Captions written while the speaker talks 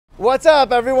What's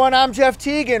up, everyone? I'm Jeff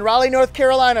Teagan, Raleigh, North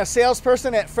Carolina,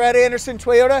 salesperson at Fred Anderson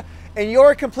Toyota, and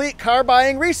your complete car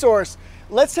buying resource.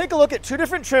 Let's take a look at two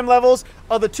different trim levels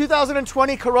of the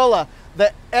 2020 Corolla,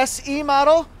 the SE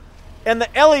model and the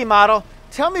LE model.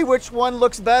 Tell me which one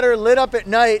looks better lit up at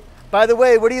night. By the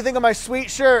way, what do you think of my sweet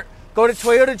shirt? Go to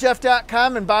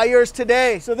toyotajeff.com and buy yours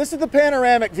today. So this is the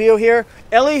panoramic view here.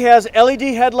 LE has LED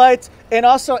headlights and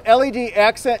also LED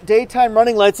accent daytime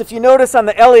running lights. If you notice on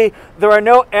the LE, there are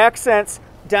no accents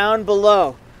down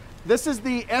below. This is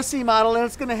the SE model, and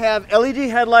it's gonna have LED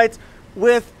headlights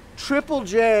with triple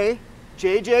J,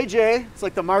 JJJ. It's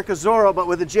like the mark of Zorro, but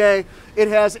with a J. It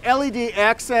has LED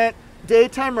accent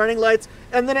daytime running lights,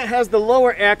 and then it has the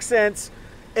lower accents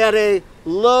at a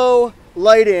low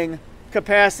lighting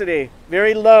capacity.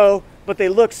 Very low, but they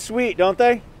look sweet, don't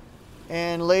they?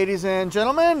 And ladies and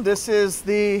gentlemen, this is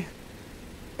the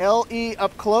LE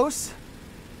up close.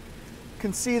 You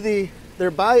can see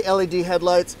they're by LED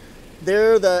headlights.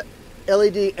 They're the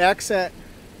LED accent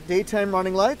daytime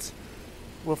running lights.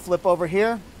 We'll flip over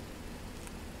here.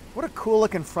 What a cool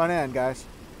looking front end, guys.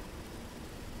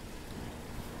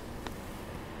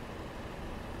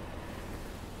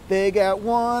 They got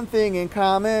one thing in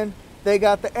common. They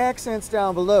got the accents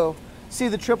down below. See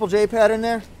the triple J pattern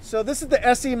there? So this is the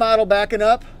SE model backing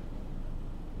up.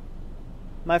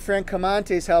 My friend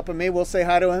Camonte's helping me. We'll say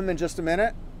hi to him in just a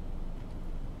minute.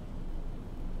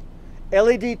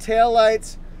 LED tail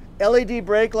lights, LED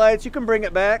brake lights. You can bring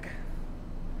it back.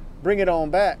 Bring it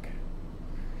on back.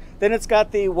 Then it's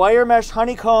got the wire mesh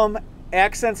honeycomb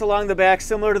accents along the back,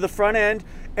 similar to the front end.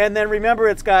 And then remember,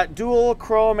 it's got dual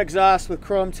chrome exhaust with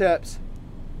chrome tips.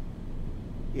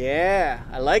 Yeah,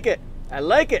 I like it. I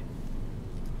like it.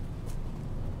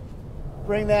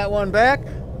 Bring that one back.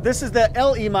 This is the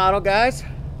LE model, guys.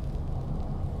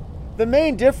 The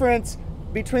main difference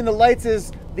between the lights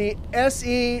is the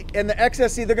SE and the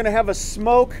XSE, they're going to have a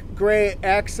smoke gray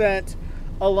accent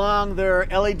along their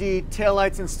LED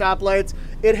taillights and stoplights.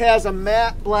 It has a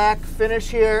matte black finish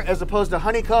here as opposed to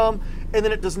honeycomb, and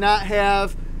then it does not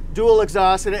have dual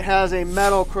exhaust, and it has a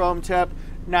metal chrome tip,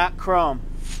 not chrome.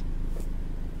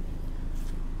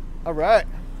 All right.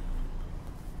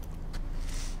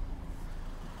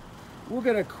 We'll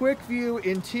get a quick view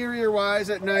interior-wise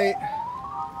at night.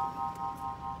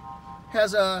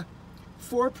 Has a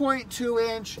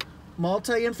 4.2-inch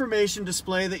multi-information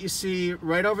display that you see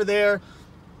right over there.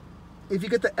 If you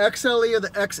get the XLE or the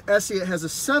XSE, it has a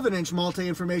 7-inch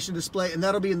multi-information display, and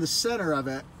that'll be in the center of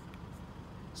it.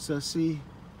 So see,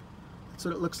 that's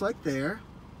what it looks like there.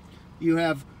 You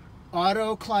have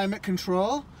auto climate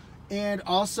control, and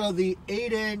also the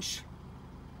 8-inch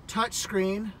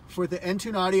touchscreen for the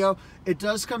Entune audio. It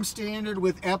does come standard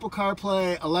with Apple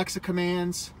CarPlay, Alexa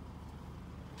commands.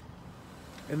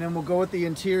 And then we'll go with the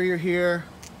interior here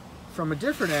from a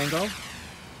different angle.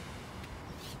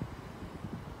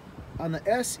 On the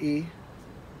SE,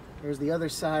 there's the other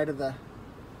side of the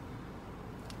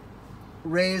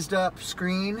raised up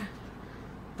screen.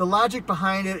 The logic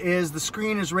behind it is the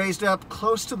screen is raised up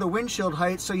close to the windshield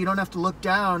height, so you don't have to look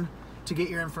down to get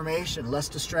your information, less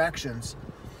distractions.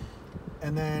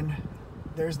 And then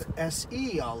there's the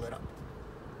SE all lit up.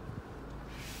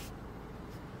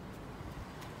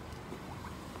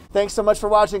 Thanks so much for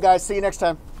watching, guys. See you next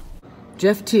time.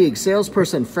 Jeff Teague,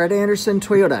 salesperson, Fred Anderson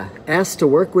Toyota, asked to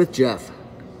work with Jeff.